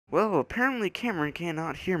Well, apparently Cameron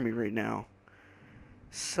cannot hear me right now.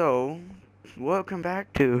 So, welcome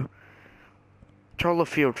back to Trolla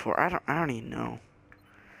Field 4. I don't even know.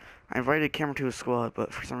 I invited Cameron to a squad,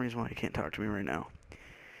 but for some reason he can't talk to me right now.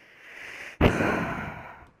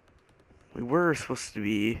 We were supposed to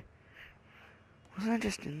be... Wasn't I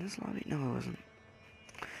just in this lobby? No, I wasn't.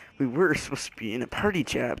 We were supposed to be in a party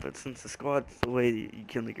chat, but since the squad's the way you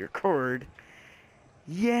can like record...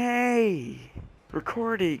 Yay!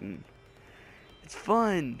 Recording! It's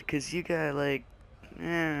fun, because you got like...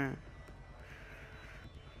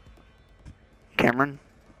 Cameron?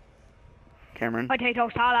 Potato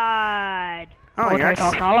salad. Oh,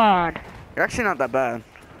 Potato salad. You're actually not that bad.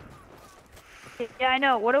 Yeah, I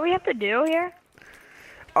know. What do we have to do here?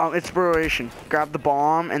 Exploration. Grab the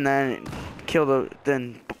bomb and then kill the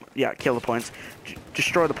kill the points.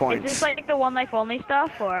 Destroy the points. Is this like the one life only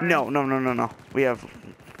stuff or? No. We have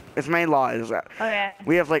it's main law is that Okay.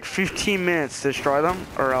 we have like 15 minutes to destroy them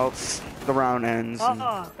or else the round ends.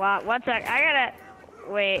 Oh, wow. 1 sec. I gotta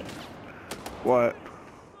wait. What?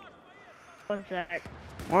 1 sec.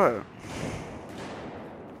 What?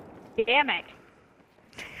 Damn it.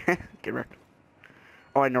 Get wrecked.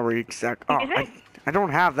 Oh, I know where you exact. Oh, I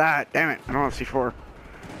don't have that. Damn it. I don't have C4.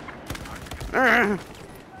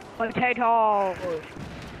 Potatoes.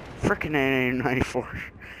 Frickin' 94.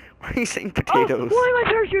 Why are you saying potatoes? Oh, why am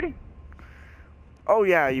I parachuting? Oh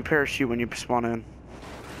yeah, you parachute when you spawn in.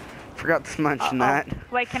 Forgot to mention that.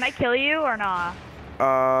 Wait, can I kill you or not?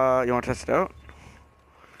 You wanna test it out?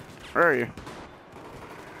 Where are you?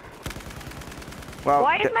 Well,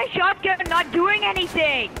 Why is my shotgun not doing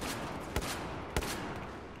anything?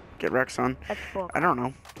 Get wrecked, son. That's cool. I don't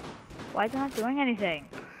know. Why is it not doing anything?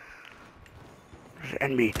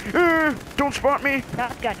 Enemy. Don't spot me!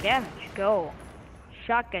 Shotgun damage, go.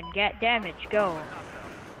 Shotgun get damage, go.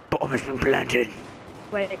 Bomb has been planted.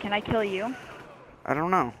 Wait, can I kill you? I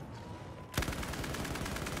don't know.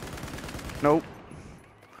 Nope.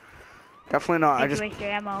 Definitely not. I just waste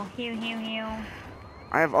your ammo. Hew.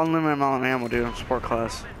 I have unlimited amount of ammo, dude. I'm sport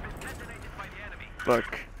class.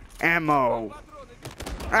 Look. Ammo.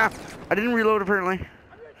 Ah! I didn't reload apparently.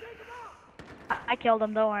 I killed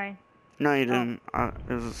him, don't worry. No, you didn't.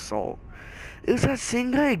 It was assault. It was that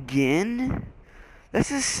same guy again? That's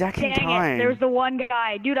his second time. There's the one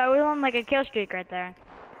guy. Dude, I was on like a kill streak right there.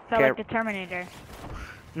 Felt like the Terminator.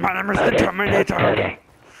 My name is the Terminator.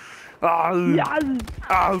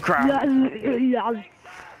 Oh crap.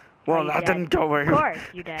 Well, that didn't go very well. Of course,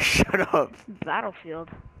 you dead. Shut up. Battlefield.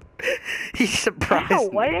 He surprised Ow, me.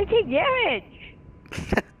 why did I take damage?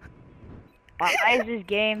 Why is this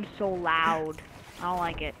game so loud? I don't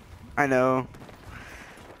like it. I know.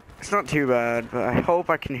 It's not too bad, but I hope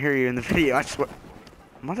I can hear you in the video. I swear.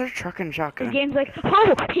 Mother trucking shotgun. The game's like,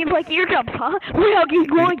 oh, he's like eardrums, huh? Well, he's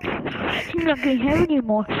going. He's not gonna have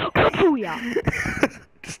anymore. Booyah.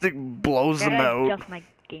 Just like blows them out. Adjust my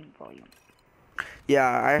game volume. Yeah,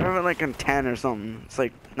 I have it like on 10 or something. It's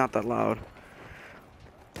like not that loud.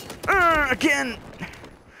 Again.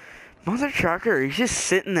 Mother trucker, he's just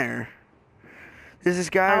sitting there. There's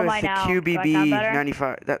this guy with the QBB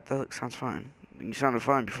 95. That sounds fine. You sounded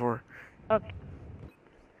fine before. Okay.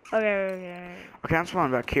 Okay, I'm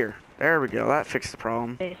spawning back here. There we go. That fixed the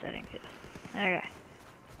problem. Settings. Okay.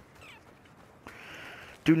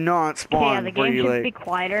 Do not spawn. Okay, yeah, the game should be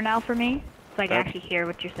quieter now for me, so I can actually hear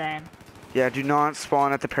what you're saying. Yeah, do not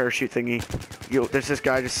spawn at the parachute thingy. There's this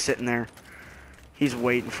guy just sitting there. He's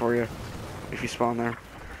waiting for you if you spawn there.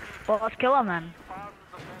 Well, let's kill him then.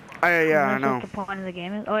 Yeah, I know. What the point of the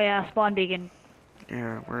game is? Oh yeah, spawn beacon.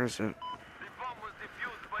 Yeah, where is it?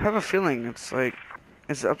 I have a feeling it's like,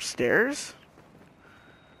 is it upstairs?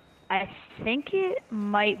 I think it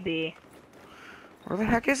might be. Where the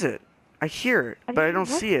heck is it? I hear it, but I don't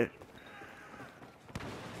see it.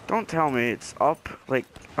 Don't tell me it's up, like,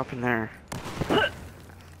 up in there.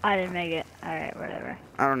 I didn't make it. Alright, whatever.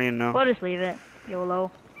 I don't even know. We'll just leave it.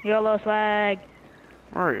 YOLO. YOLO swag.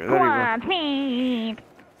 Where are you? There you go. Quarantine.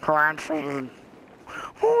 Quarantine.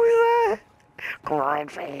 Who is that?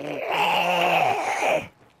 Quarantine.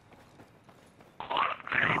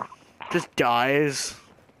 Just dies.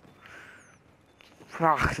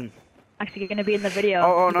 Actually, you're gonna be in the video.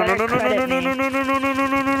 Oh no.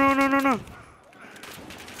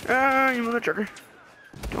 You mother trucker.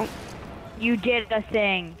 Don't. You did a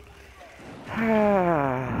thing.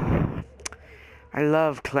 I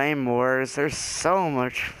love claymores. They're so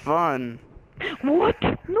much fun. What?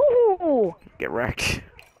 No. Get wrecked.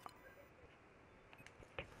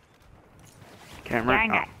 Camera.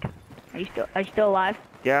 Dang it. Are you still alive?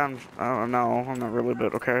 Yeah, no, I'm not really,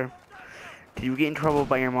 but okay. Did you get in trouble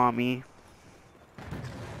by your mommy?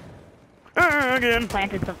 again.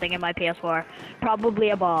 Planted something in my PS4. Probably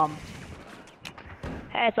a bomb.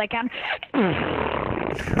 Hey, it's like I'm.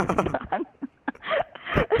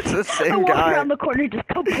 It's the same I walk guy. around the corner, just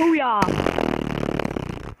kabooyah.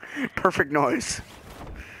 Perfect noise.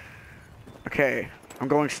 Okay, I'm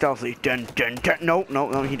going stealthy. Dun dun dun. No, no,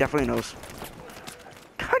 no. He definitely knows.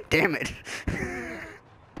 God damn it.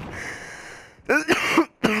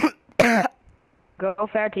 Go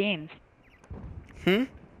fair teams. Hmm?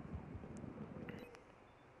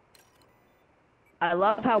 I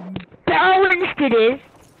love how balanced it is.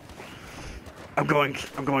 I'm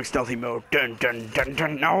going stealthy mode. Dun dun dun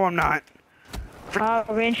dun. No, I'm not. We're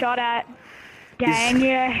getting shot at. Dang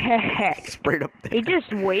it. Sprayed up there. He's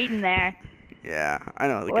just waiting there. Yeah, I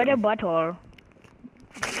know. What a butthole.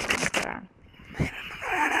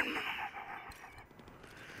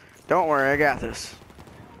 Don't worry, I got this.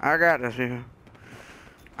 I got this, people.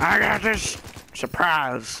 I got this.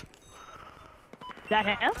 Surprise. Is that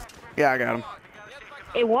him? Yeah, I got him.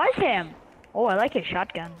 It was him. Oh, I like his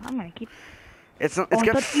shotgun. I'm gonna keep. It's I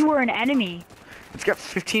got thought you were an enemy. it's got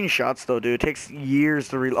 15 shots though, dude. It takes years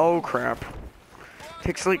to reload. Oh crap. It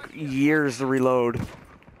takes like years to reload.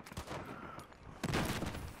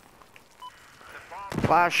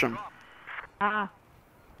 Flash him. Ah,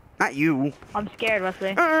 Not you. I'm scared,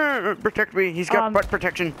 Wesley. Protect me. He's got butt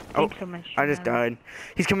protection. Oh, Thanks so much. I just died.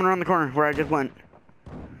 He's coming around the corner where I just went.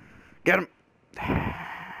 Get him.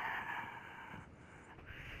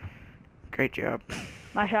 Great job.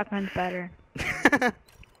 My shotgun's better. My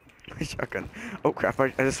shotgun. Oh crap, I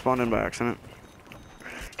just spawned in by accident.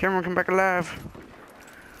 Cameron, come back alive.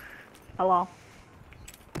 Hello.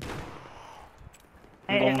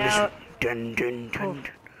 I'm going Hey, this out. dun dun dun.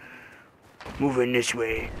 Moving this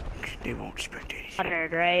way. They won't expect anything.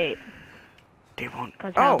 Uttered, right? They won't.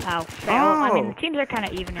 Because Oh! how I mean, the teams are kind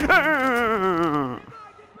of even.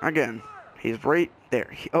 Again, he's right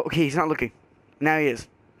there. Oh, okay, he's not looking. Now he is.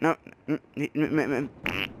 No.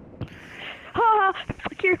 Ha!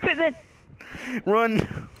 Fuck your equipment.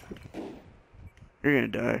 Run. You're gonna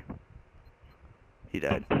die. He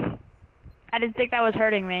died. I didn't think that was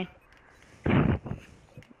hurting me.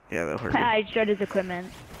 Yeah, that hurt. I showed his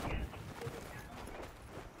equipment.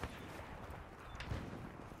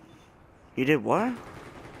 You did what?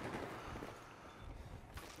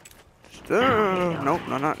 No, no,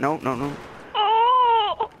 no, no, no, no.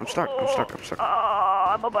 Oh! I'm stuck. I'm stuck. I'm stuck. Oh,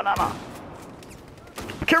 I'm a banana.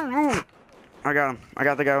 Can't move. I got him. I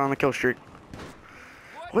got the guy on the kill streak.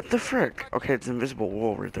 What the frick? Okay, it's an invisible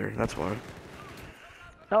wall right there. That's why.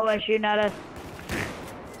 Oh, they're shooting at us.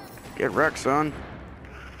 Get wrecked, son.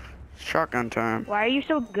 Shotgun time. Why are you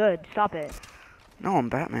so good? Stop it. No, I'm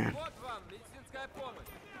Batman.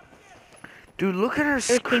 Dude, look at our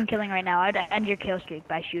There's team killing right now. I'd end your kill streak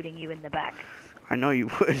by shooting you in the back. I know you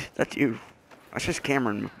would. That's you. That's just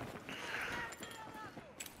Cameron.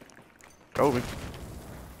 Kobe.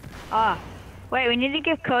 Ah. Wait, we need to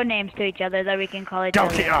give code names to each other that we can call each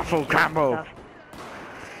other. Don't awful combo. Stuff.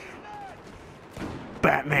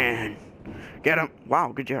 Batman. Get him.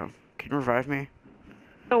 Wow, good job. Can you revive me?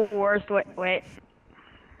 The worst. Wait.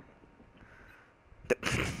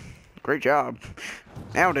 Great job.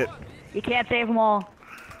 Nailed it. You can't save them all.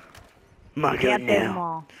 My You gun can't save them now.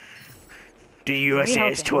 all. The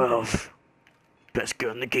USS 12. Best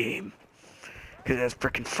gun in the game. Because it has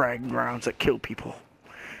frickin' frag rounds that kill people.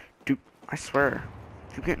 Dude, I swear.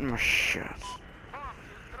 You're getting my shots.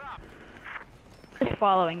 Just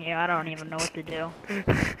following you. I don't even know what to do.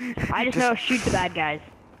 I just know shoot the bad guys.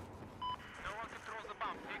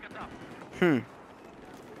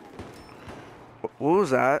 What was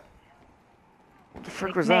that? What the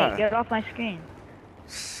frick was Nate, that? get off my screen.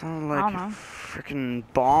 Sounded I like don't a know. frickin'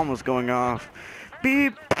 bomb was going off.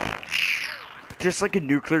 Beep! Just like a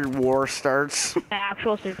nuclear war starts. An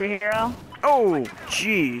actual superhero. Oh,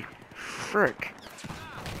 gee. Frick.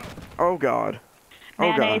 Oh, God. Oh,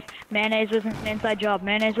 Mayonnaise. God. Mayonnaise was an inside job.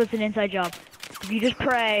 Mayonnaise was an inside job. If you just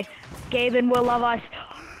pray, Gaben will love us.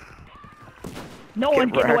 No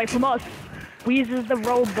one's getting away wrecked. from us. We use the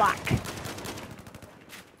roadblock.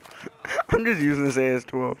 I'm just using this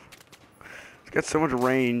AS-12. It's got so much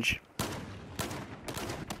range.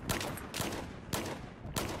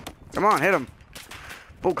 Come on, hit him.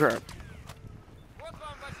 Bullcrap.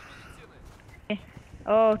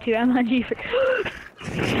 Oh, 2 MLG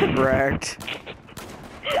for... Wrecked.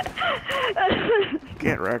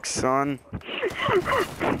 Get wrecked, son.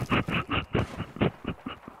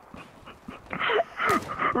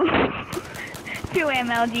 2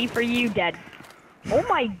 MLG for you, dead. Oh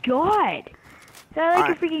my god! Is that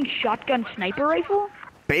like a freaking shotgun sniper rifle?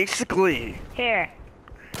 Basically. Here.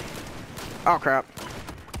 Oh, crap.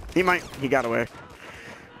 He got away.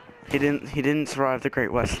 He didn't survive the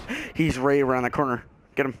Great West. He's right around the corner.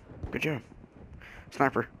 Get him. Good job.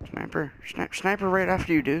 Sniper. Sniper right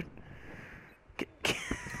after you, dude.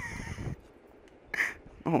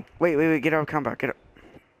 Oh, wait. Get out of combat. Get up.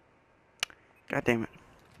 God damn it.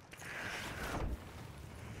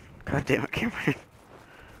 God damn it, Cameron.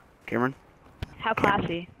 Cameron? How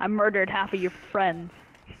classy. I murdered half of your friends.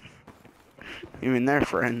 You mean they're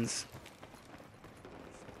friends?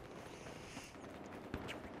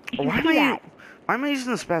 You Why see that? am I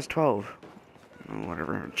using the Spanw 12? Oh,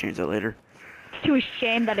 whatever, I'll change that later. It's too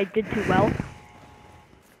ashamed that I did too well.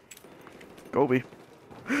 Gobi.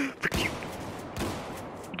 Frick you.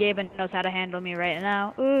 Gaben knows how to handle me right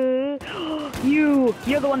now. You're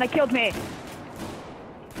the one that killed me.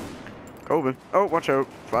 Gobi. Oh, watch out.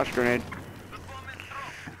 Flash grenade.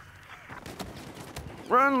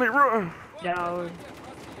 Run, Leroy. No.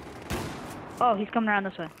 Oh, he's coming around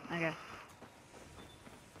this way. Okay.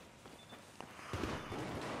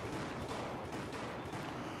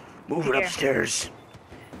 Move it Here. upstairs.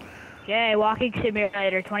 Okay, Walking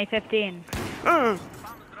Simulator 2015. Oh,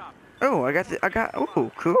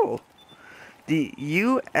 oh, cool. The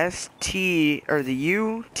UST, or the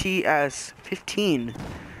UTS 15.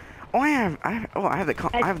 Oh, I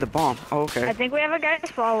have the bomb. Oh, okay. I think we have a guy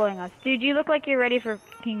following us. Dude, you look like you're ready for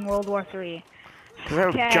King World War 3. Cause I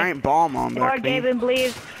have a giant bomb on Or back there. Gaben,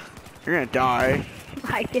 please. You're gonna die.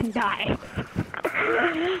 I can die.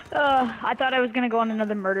 I thought I was gonna go on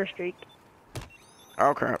another murder streak.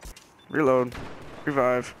 Oh crap. Reload.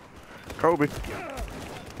 Revive. Kobe.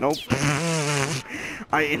 Nope.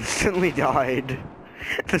 I instantly died.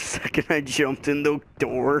 The second I jumped in the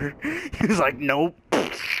door, he was like, nope.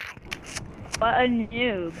 What a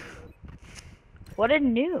noob. What a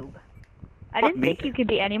noob. I didn't think you could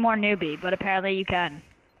be any more newbie, but apparently you can.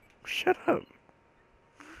 Shut up.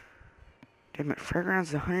 Damn it,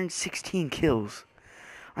 Fairground's 116 kills.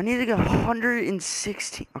 I need to get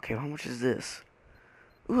 116. Okay, how much is this?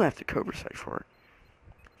 Ooh, I have to Cobra Sight for it.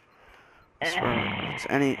 It's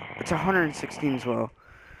 116 as well.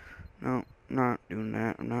 No, not doing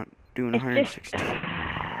that. I'm not doing 116.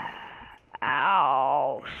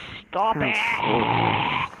 Ow, stop it.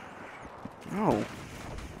 No.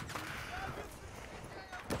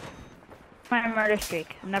 My murder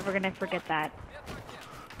streak. I'm never gonna forget that.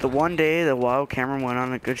 The one day that Wild Cameron went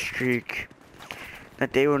on a good streak.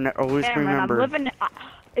 That day will always remember. I'm living.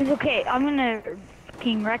 It's okay. I'm gonna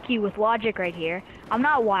fucking wreck you with logic right here. I'm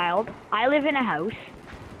not wild. I live in a house.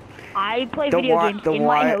 I play video games in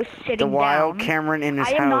my house, sitting down. The Wild Cameron in his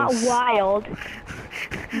house. I am not wild.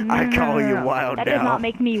 I call you wild now. That does not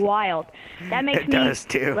make me wild. That makes me does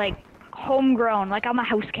too. Like homegrown. Like I'm a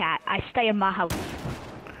house cat. I stay in my house.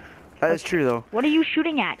 That is true though. What are you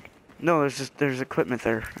shooting at? No, there's equipment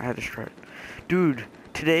there. I had to destroy it. Dude,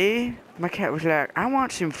 today my cat was like, I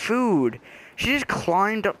want some food. She just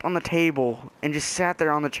climbed up on the table and just sat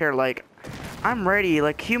there on the chair like, I'm ready,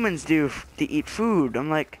 like humans do to eat food. I'm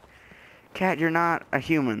like, cat, you're not a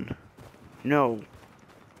human. No.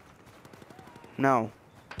 No.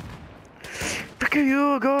 Frick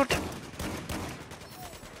you, goat.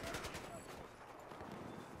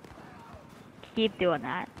 Keep doing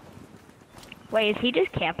that. Wait, is he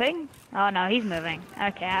just camping? Oh no, he's moving.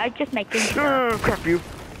 Okay, I just making sure. Crap you.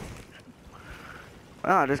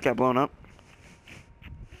 Well, I just got blown up.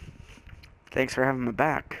 Thanks for having my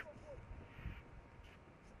back.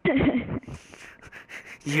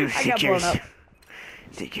 You think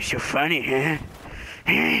you're so funny, huh?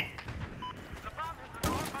 Huh?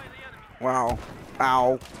 Wow.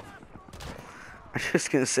 Ow. I'm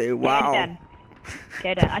just gonna say wow.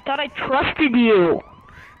 Okay, then. I thought I trusted you.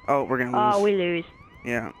 Oh, we're gonna lose. Oh, we lose.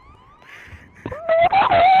 Yeah.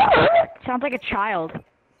 Sounds like a child.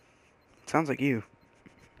 Sounds like you.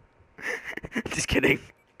 Just kidding.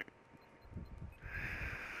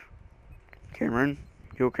 Cameron,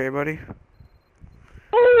 you okay, buddy?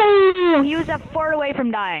 Ooh, he was that far away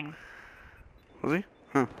from dying. Was he?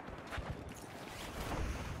 Huh.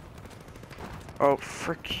 Oh,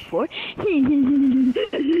 frick. What?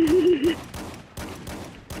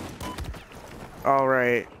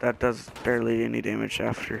 Alright, that does barely any damage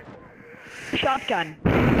after. Shotgun.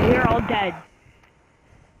 We're all dead.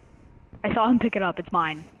 I saw him pick it up. It's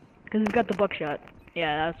mine. Because he's got the buckshot.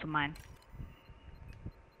 Yeah, that's mine.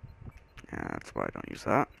 Yeah, that's why I don't use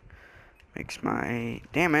that. Makes my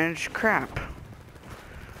damage crap.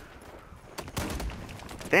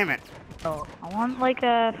 Damn it. Oh, I want like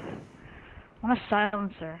a... I want a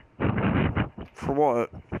silencer. For what?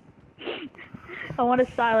 I want a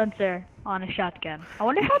silencer on a shotgun. I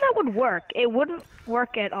wonder how that would work. It wouldn't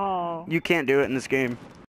work at all. You can't do it in this game.